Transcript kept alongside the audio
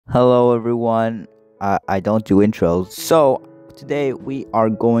Hello everyone. I don't do intros. So today we are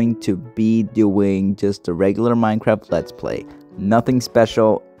going to be doing just a regular Minecraft Let's Play. Nothing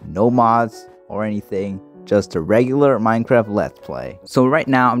special, no mods or anything. Just a regular Minecraft Let's Play. So right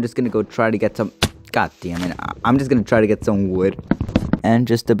now I'm just gonna go try to get some. God damn it! I'm just gonna try to get some wood and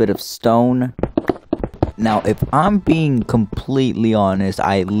just a bit of stone. Now, if I'm being completely honest,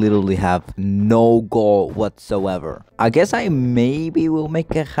 I literally have no goal whatsoever. I guess I maybe will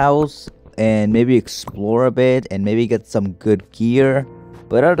make a house and maybe explore a bit and maybe get some good gear.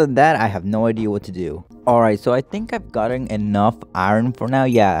 But other than that, I have no idea what to do. Alright, so I think I've gotten enough iron for now.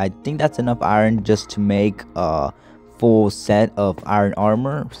 Yeah, I think that's enough iron just to make a full set of iron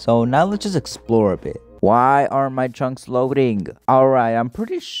armor. So now let's just explore a bit. Why aren't my chunks loading? Alright, I'm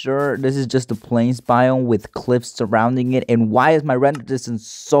pretty sure this is just a plains biome with cliffs surrounding it. And why is my render distance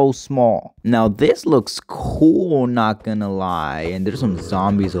so small? Now this looks cool, not gonna lie. And there's some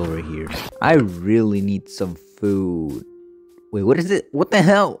zombies over here. I really need some food. Wait, what is it? What the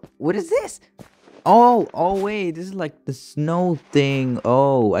hell? What is this? Oh wait, this is like the snow thing.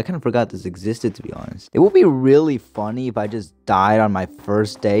 Oh, I kind of forgot this existed, to be honest. It would be really funny if I just died on my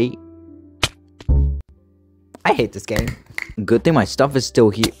first day. I hate this game. Good thing my stuff is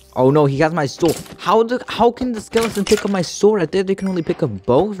still here. Oh no, he has my sword. How can the skeleton pick up my sword? I think they can only pick up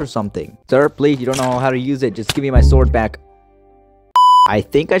bows or something. Sir, please, you don't know how to use it. Just give me my sword back. I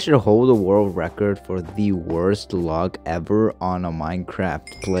think I should hold the world record for the worst luck ever on a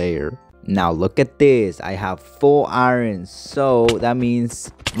Minecraft player. Now look at this. I have full iron. So that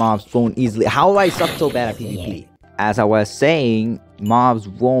means mobs won't easily. How do I suck so bad at PvP? As I was saying, mobs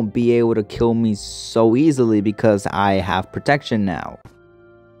won't be able to kill me so easily because I have protection now.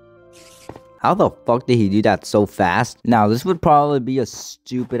 How the fuck did he do that so fast? Now, this would probably be a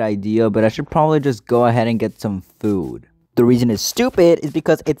stupid idea, but I should probably just go ahead and get some food. The reason it's stupid is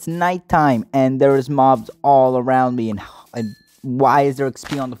because it's nighttime and there's mobs all around me and why is there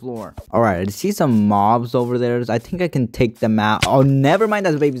XP on the floor? Alright, I see some mobs over there. I think I can take them out. Oh, never mind,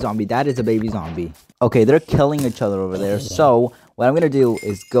 that's a baby zombie. That is a baby zombie. Okay, they're killing each other over there. So, what I'm gonna do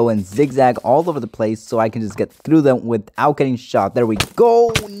is go and zigzag all over the place so I can just get through them without getting shot. There we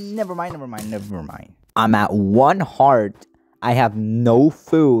go. Never mind. I'm at 1 heart. I have no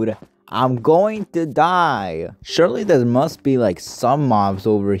food. I'm going to die. Surely there must be like some mobs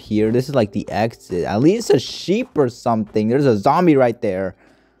over here. This is like the exit. At least a sheep or something. There's a zombie right there.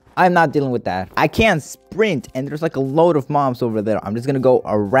 I'm not dealing with that. I can't sprint and there's like a load of mobs over there. I'm just gonna go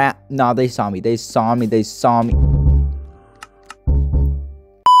around. No, they saw me. They saw me.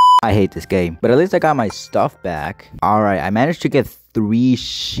 I hate this game. But at least I got my stuff back. Alright, I managed to get 3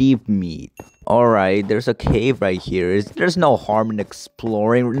 sheep meat. Alright, there's a cave right here. There's no harm in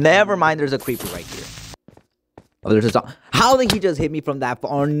exploring. Never mind, there's a creeper right here. Oh, there's a zombie. How did he just hit me from that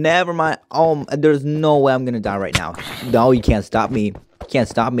far? Oh, never mind. Oh, there's no way I'm gonna die right now. No, you can't stop me. Can't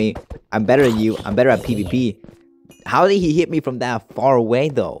stop me. I'm better than you. I'm better at PvP. How did he hit me from that far away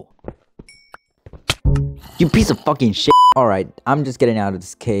though? You piece of fucking shit. Alright, I'm just getting out of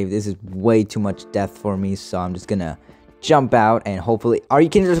this cave. This is way too much death for me, so I'm just gonna jump out and hopefully. Are you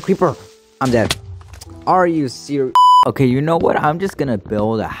kidding? There's a creeper. I'm dead. Are you serious? Okay, you know what? I'm just gonna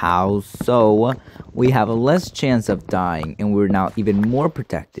build a house so we have a less chance of dying and we're now even more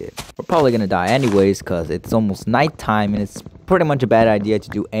protected. We're probably gonna die anyways because it's almost nighttime and it's pretty much a bad idea to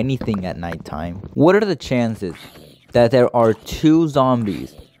do anything at nighttime. What are the chances that there are 2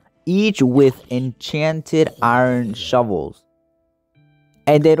 zombies, each with enchanted iron shovels,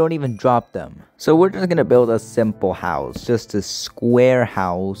 and they don't even drop them? So we're just gonna build a simple house, just a square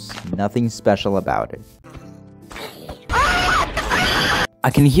house, nothing special about it. I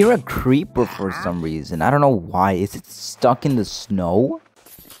can hear a creeper for some reason. I don't know why. Is it stuck in the snow?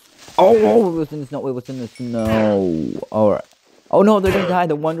 Oh, it was in the snow. It was in the snow. Alright. Oh no, they're gonna die.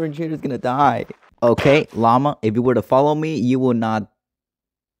 The wandering trader is gonna die. Okay, llama, if you were to follow me, you will not.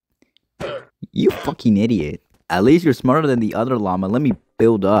 You fucking idiot. At least you're smarter than the other llama. Let me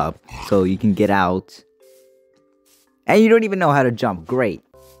build up so you can get out. And you don't even know how to jump. Great.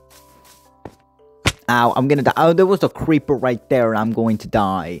 Ow, I'm gonna die. Oh, there was a creeper right there and I'm going to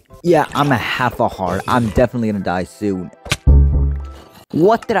die. Yeah, I'm a half a heart. I'm definitely gonna die soon.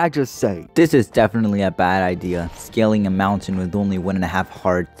 What did I just say? This is definitely a bad idea. Scaling a mountain with only 1.5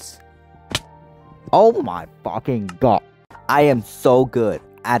 hearts. Oh my fucking god. I am so good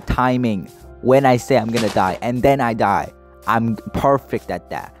at timing when I say I'm gonna die and then I die. I'm perfect at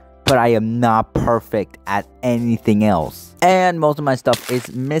that. But I am not perfect at anything else. And most of my stuff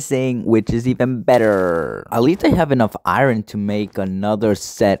is missing, which is even better. At least I have enough iron to make another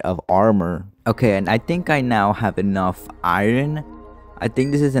set of armor. Okay, and I think I now have enough iron. I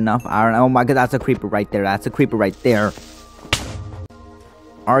think this is enough iron. Oh my god, that's a creeper right there. That's a creeper right there.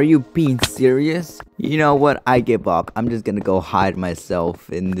 Are you being serious? You know what? I give up. I'm just gonna go hide myself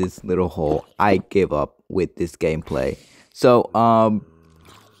in this little hole. I give up with this gameplay. So,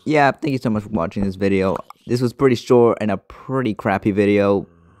 yeah, thank you so much for watching this video. This was pretty short and a pretty crappy video,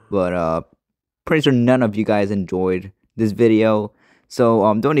 but pretty sure none of you guys enjoyed this video.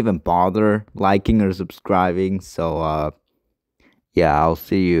 So don't even bother liking or subscribing. So yeah, I'll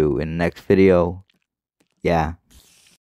see you in the next video. Yeah.